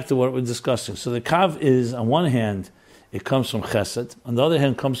goes back to what we're discussing. So the kav is, on one hand, it comes from chesed. On the other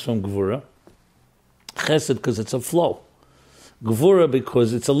hand, it comes from gvura. Chesed because it's a flow. Gvura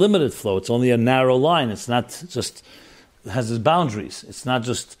because it's a limited flow. It's only a narrow line. It's not just, it has its boundaries. It's not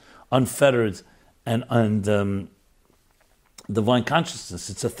just unfettered and divine consciousness.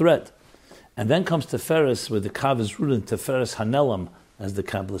 It's a thread. And then comes Teferes, where the kav is rooted in Teferes Hanelam, as the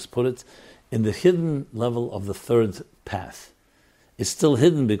Kabbalists put it, in the hidden level of the third path. It's still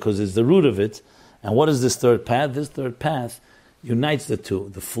hidden because it's the root of it. And what is this third path? This third path unites the two,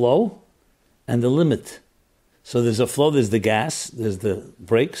 the flow and the limit. So there's a flow, there's the gas, there's the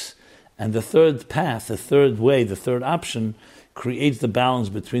brakes, and the third path, the third way, the third option creates the balance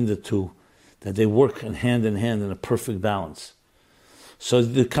between the two, that they work hand in a perfect balance. So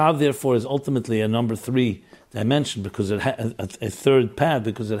the kav, therefore, is ultimately a number 3 dimension because it has a third path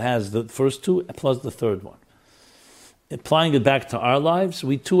because it has the first two plus the third one. Applying it back to our lives,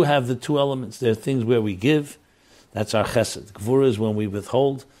 we too have the two elements. There are things where we give, that's our chesed. Gvura is when we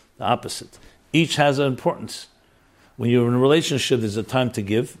withhold, the opposite. Each has an importance. When you're in a relationship, there's a time to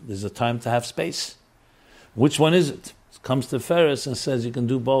give, there's a time to have space. Which one is it? It comes to Ferris and says you can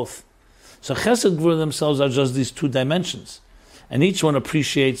do both. So Chesed Gvura themselves are just these two dimensions. And each one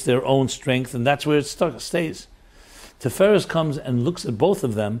appreciates their own strength, and that's where it stays. Tiferes comes and looks at both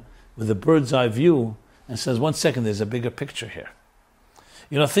of them with a bird's eye view and says, 1 second, there's a bigger picture here.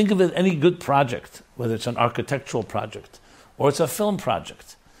 Think of it, any good project, whether it's an architectural project or it's a film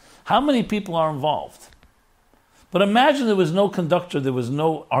project. How many people are involved? But imagine there was no conductor, there was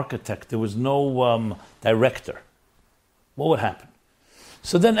no architect, there was no director. What would happen?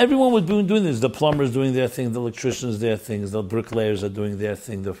 So then everyone would be doing this. The plumbers doing their thing, the electricians their things, the bricklayers are doing their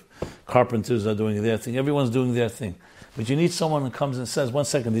thing, the carpenters are doing their thing. Everyone's doing their thing. But you need someone who comes and says, 1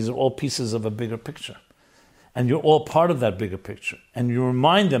 second, these are all pieces of a bigger picture. And you're all part of that bigger picture. And you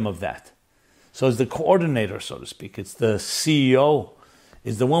remind them of that. So it's the coordinator, so to speak. It's the CEO.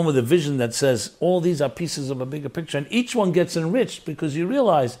 It's the one with a vision that says, all these are pieces of a bigger picture. And each one gets enriched because you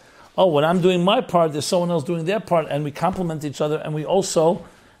realize, when I'm doing my part, there's someone else doing their part, and we complement each other. And we also,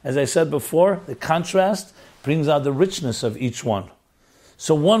 as I said before, the contrast brings out the richness of each one.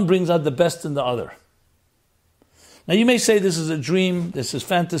 So one brings out the best in the other. Now you may say this is a dream, this is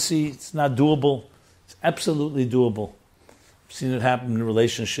fantasy, it's not doable. It's absolutely doable. You've seen it happen in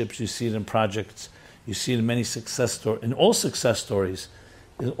relationships, you see it in projects, you see it in many success stories. In all success stories,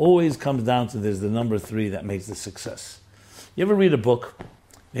 it always comes down to there's the number 3 that makes the success. You ever read a book?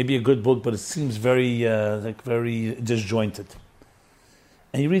 Maybe a good book, but it seems very disjointed.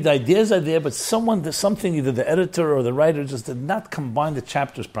 And you read the ideas are there, but something, either the editor or the writer just did not combine the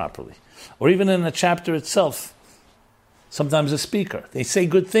chapters properly. Or even in a chapter itself, sometimes a speaker. They say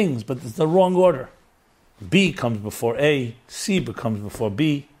good things, but it's the wrong order. B comes before A, C becomes before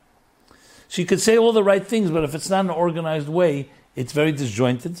B. So you could say all the right things, but if it's not in an organized way, it's very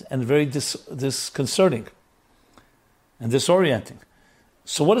disjointed and very disconcerting and disorienting.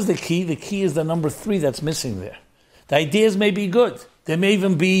 So what is the key? The key is the number 3 that's missing there. The ideas may be good. They may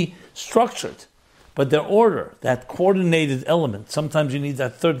even be structured. But their order, that coordinated element, sometimes you need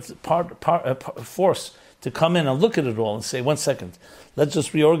that third force to come in and look at it all and say, 1 second, let's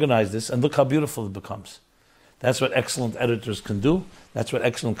just reorganize this and look how beautiful it becomes. That's what excellent editors can do. That's what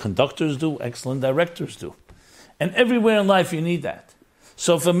excellent conductors do, excellent directors do. And everywhere in life you need that.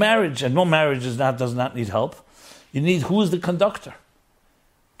 So for marriage, and no marriage does not need help, you need who is the conductor.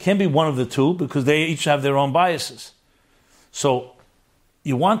 Can't be one of the two because they each have their own biases. So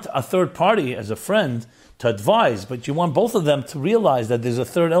you want a third party as a friend to advise, but you want both of them to realize that there's a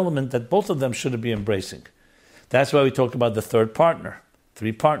third element that both of them should be embracing. That's why we talk about the third partner,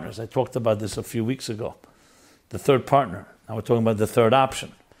 3 partners. I talked about this a few weeks ago. The third partner. Now we're talking about the third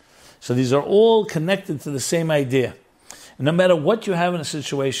option. So these are all connected to the same idea. And no matter what you have in a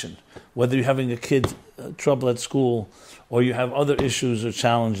situation, whether you're having a kid trouble at school, or you have other issues or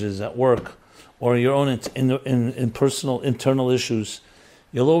challenges at work, or your own in personal internal issues,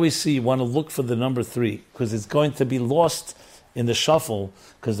 you'll always see you want to look for the number 3 because it's going to be lost in the shuffle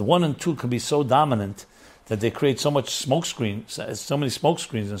because the 1 and 2 can be so dominant that they create so many smoke screens and so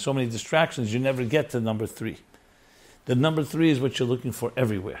many distractions you never get to number 3. The number 3 is what you're looking for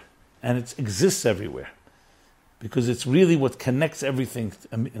everywhere, and it exists everywhere because it's really what connects everything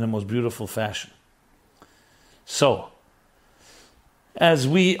in the most beautiful fashion. So, as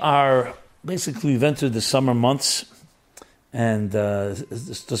we are basically we've entered the summer months, and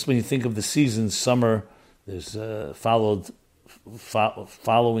just when you think of the seasons, summer, there's following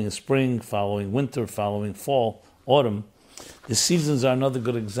spring, following winter, following fall, autumn. The seasons are another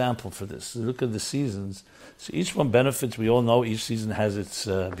good example for this. Look at the seasons. So each one benefits. We all know each season has its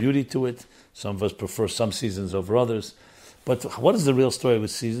beauty to it. Some of us prefer some seasons over others. But what is the real story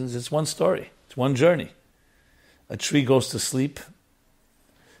with seasons? It's one story. It's one journey. A tree goes to sleep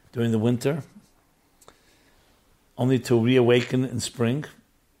during the winter, only to reawaken in spring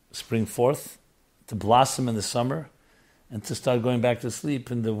forth, to blossom in the summer, and to start going back to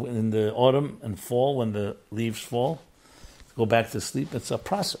sleep in the autumn and fall when the leaves fall. To go back to sleep, it's a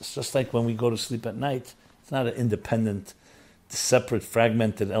process. Just like when we go to sleep at night, it's not an independent, separate,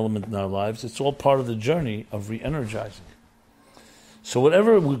 fragmented element in our lives. It's all part of the journey of re-energizing. So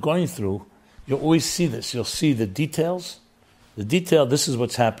whatever we're going through, you'll always see this. You'll see the details. This is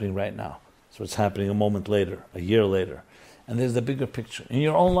what's happening right now. It's what's happening a moment later, a year later. And there's the bigger picture. In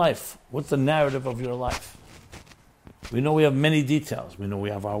your own life, what's the narrative of your life? We know we have many details. We know we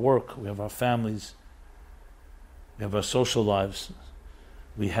have our work, we have our families, we have our social lives,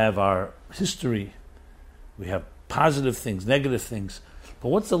 we have our history, we have positive things, negative things. But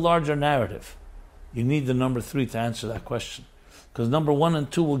what's the larger narrative? You need the number 3 to answer that question. Because number 1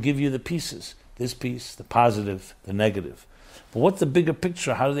 and 2 will give you the pieces. This piece, the positive, the negative. But what's the bigger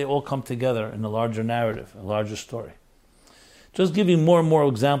picture? How do they all come together in a larger narrative, a larger story? Just giving more and more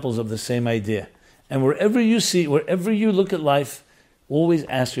examples of the same idea. And wherever you look at life, always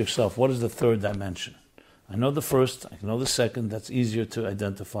ask yourself, what is the third dimension? I know the first, I know the second, that's easier to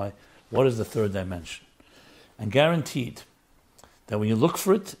identify. What is the third dimension? And guaranteed that when you look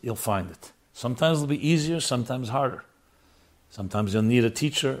for it, you'll find it. Sometimes it'll be easier, sometimes harder. Sometimes you'll need a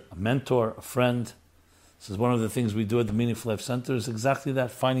teacher, a mentor, a friend. This is one of the things we do at the Meaningful Life Center, is exactly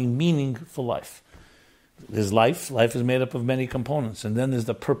that, finding meaning for life. There's life. Life is made up of many components. And then there's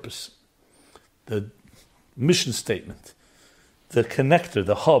the purpose, the mission statement, the connector,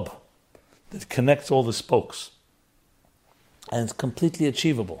 the hub that connects all the spokes. And it's completely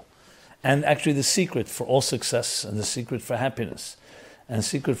achievable. And actually the secret for all success, and the secret for happiness, and the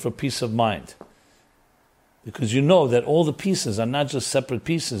secret for peace of mind. Because you know that all the pieces are not just separate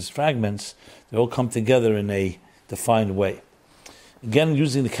pieces, fragments, they all come together in a defined way. Again,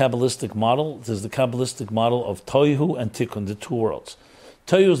 using the Kabbalistic model, there's the Kabbalistic model of Tohu and Tikkun, the two worlds.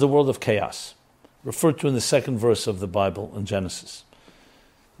 Tohu is the world of chaos, referred to in the second verse of the Bible in Genesis.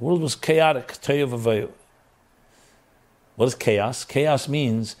 The world was chaotic, Tohu v'vohu. What is chaos? Chaos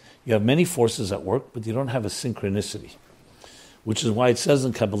means you have many forces at work, but you don't have a synchronicity, which is why it says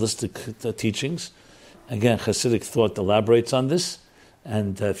in Kabbalistic teachings, again, Hasidic thought elaborates on this,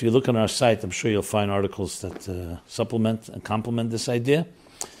 and if you look on our site, I'm sure you'll find articles that supplement and complement this idea.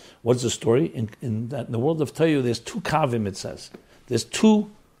 What's the story? In the world of Tohu, there's two kavim, it says. There's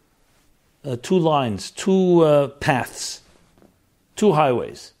two lines, two paths, two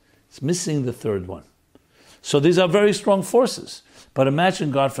highways. It's missing the third one. So these are very strong forces. But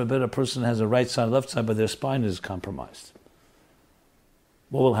imagine, God forbid, a person has a right side, left side, but their spine is compromised.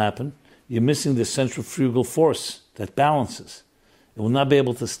 What will happen? You're missing the centrifugal force that balances. It will not be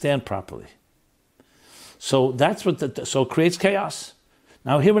able to stand properly. So that's what so it creates chaos.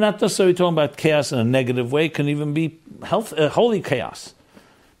 Now here we're not necessarily talking about chaos in a negative way. It can even be holy chaos.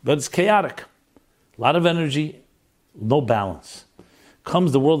 But it's chaotic. A lot of energy, no balance.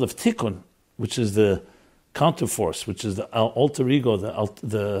 Comes the world of Tikkun, which is the counterforce, which is the alter ego,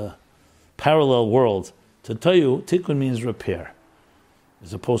 the parallel world. To Tohu, Tikkun means repair,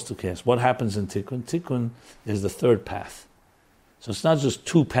 as opposed to chaos. What happens in Tikkun? Tikkun is the third path. So it's not just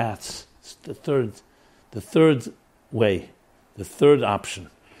two paths, it's the third way, the third option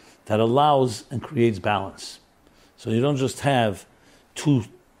that allows and creates balance. So you don't just have two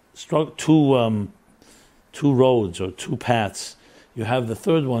roads or two paths. You have the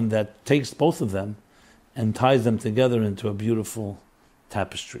third one that takes both of them and ties them together into a beautiful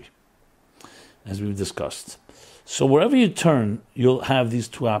tapestry, as we've discussed. So wherever you turn, you'll have these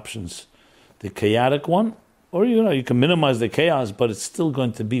two options. The chaotic one, or you can minimize the chaos, but it's still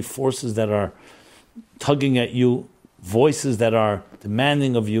going to be forces that are tugging at you, voices that are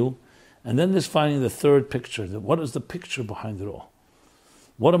demanding of you. And then there's finding the third picture. What is the picture behind it all?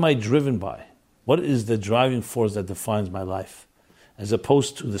 What am I driven by? What is the driving force that defines my life, as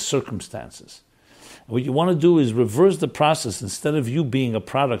opposed to the circumstances? And what you want to do is reverse the process. Instead of you being a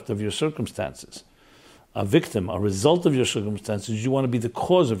product of your circumstances, a victim, a result of your circumstances, you want to be the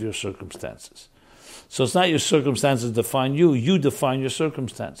cause of your circumstances. So it's not your circumstances define you, you define your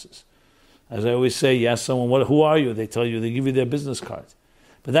circumstances. As I always say, you ask someone, who are you? They tell you, they give you their business card.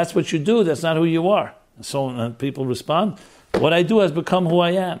 But that's what you do, that's not who you are. And so people respond, what I do has become who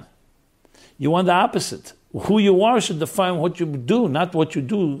I am. You want the opposite. Who you are should define what you do, not what you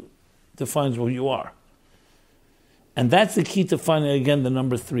do defines who you are. And that's the key to finding, again, the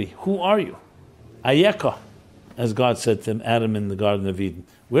number 3. Who are you? Ayeka, as God said to Adam in the Garden of Eden.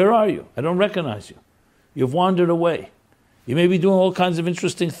 Where are you? I don't recognize you. You've wandered away. You may be doing all kinds of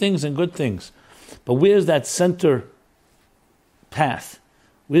interesting things and good things, but where's that center path?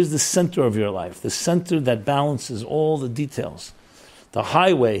 Where's the center of your life? The center that balances all the details. The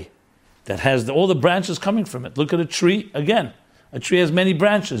highway that has all the branches coming from it. Look at a tree. Again, a tree has many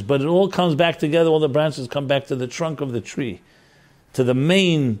branches, but it all comes back together. All the branches come back to the trunk of the tree, to the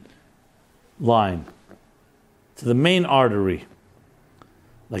main line, to the main artery,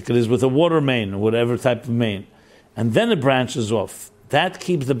 like it is with a water main or whatever type of main. And then it branches off. That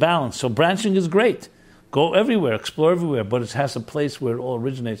keeps the balance. So branching is great. Go everywhere, explore everywhere, but it has a place where it all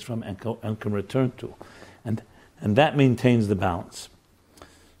originates from and can return to. And that maintains the balance.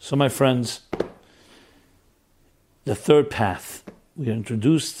 So my friends, the third path, we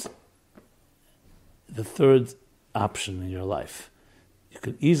introduced the third option in your life. You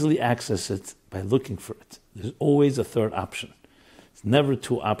can easily access it by looking for it. There's always a third option. It's never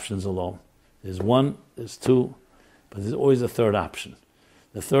 2 options alone. There's 1, there's 2, but there's always a third option.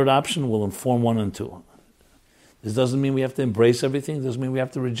 The third option will inform 1 and 2. This doesn't mean we have to embrace everything. It doesn't mean we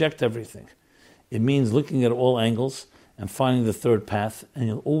have to reject everything. It means looking at all angles and finding the third path, and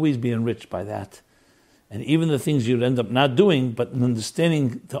you'll always be enriched by that. And even the things you'd end up not doing, but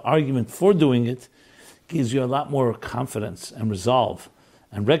understanding the argument for doing it, gives you a lot more confidence and resolve,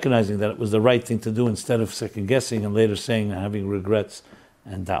 and recognizing that it was the right thing to do instead of second guessing and later saying and having regrets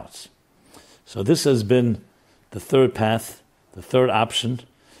and doubts. So this has been the third path, the third option.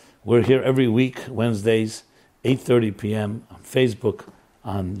 We're here every week, Wednesdays, 8:30 p.m. on Facebook,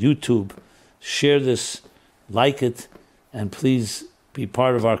 on YouTube. Share this, like it, and please be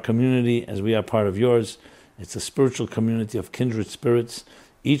part of our community as we are part of yours. It's a spiritual community of kindred spirits,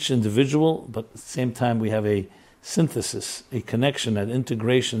 each individual, but at the same time we have a synthesis, a connection, an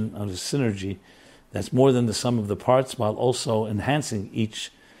integration of a synergy that's more than the sum of the parts, while also enhancing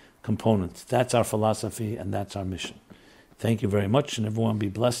each component. That's our philosophy and that's our mission. Thank you very much, and everyone be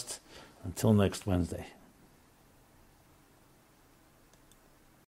blessed. Until next Wednesday.